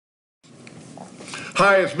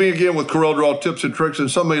Hi, it's me again with Corel Draw Tips and Tricks, and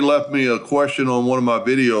somebody left me a question on one of my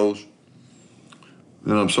videos,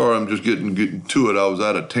 and I'm sorry I'm just getting to it. I was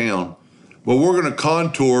out of town. But we're going to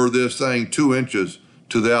contour this thing 2 inches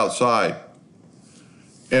to the outside.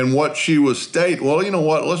 And what she was stating, well, you know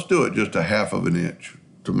what? Let's do it just a 1/2 of an inch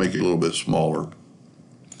to make it a little bit smaller.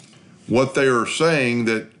 What they are saying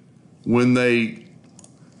that when they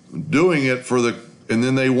doing it for the, and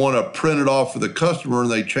then they want to print it off for the customer, and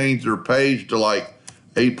they change their page to like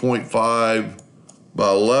 8.5 by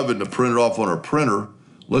 11 to print it off on a printer.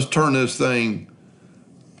 Let's turn this thing,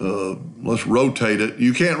 let's rotate it.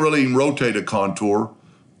 You can't really even rotate a contour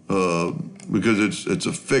because it's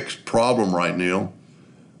a fixed problem right now.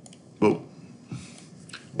 But,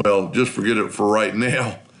 well, just forget it for right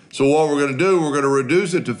now. So what we're going to do, we're going to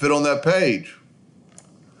reduce it to fit on that page.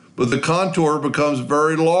 But the contour becomes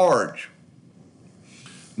very large,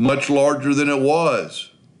 much larger than it was.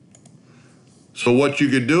 So what you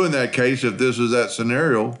could do in that case, if this is that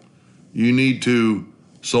scenario, you need to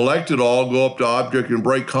select it all, go up to Object and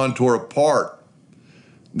break contour apart.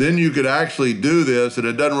 Then you could actually do this, and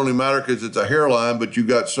it doesn't really matter because it's a hairline, but you've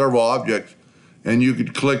got several objects, and you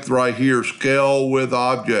could click right here, Scale with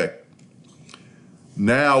Object.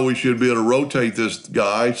 Now we should be able to rotate this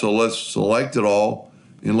guy, so let's select it all,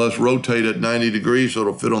 and let's rotate it 90 degrees so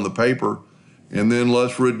it'll fit on the paper, and then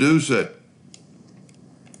let's reduce it.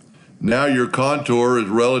 Now your contour is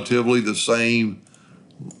relatively the same,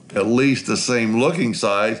 at least the same looking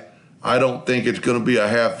size. I don't think it's going to be a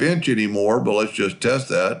 1/2 inch anymore, but let's just test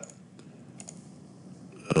that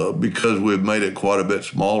because we've made it quite a bit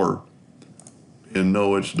smaller. And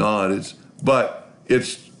no, it's not. But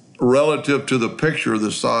it's relative to the picture,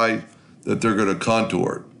 the size that they're going to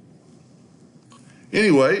contour it.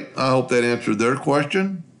 Anyway, I hope that answered their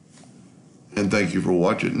question, and thank you for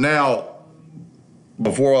watching. Now,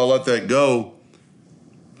 before I let that go,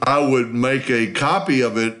 I would make a copy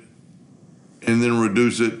of it and then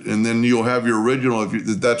reduce it, and then you'll have your original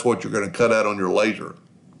if that's what you're going to cut out on your laser.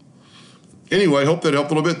 Anyway, hope that helped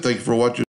a little bit. Thank you for watching.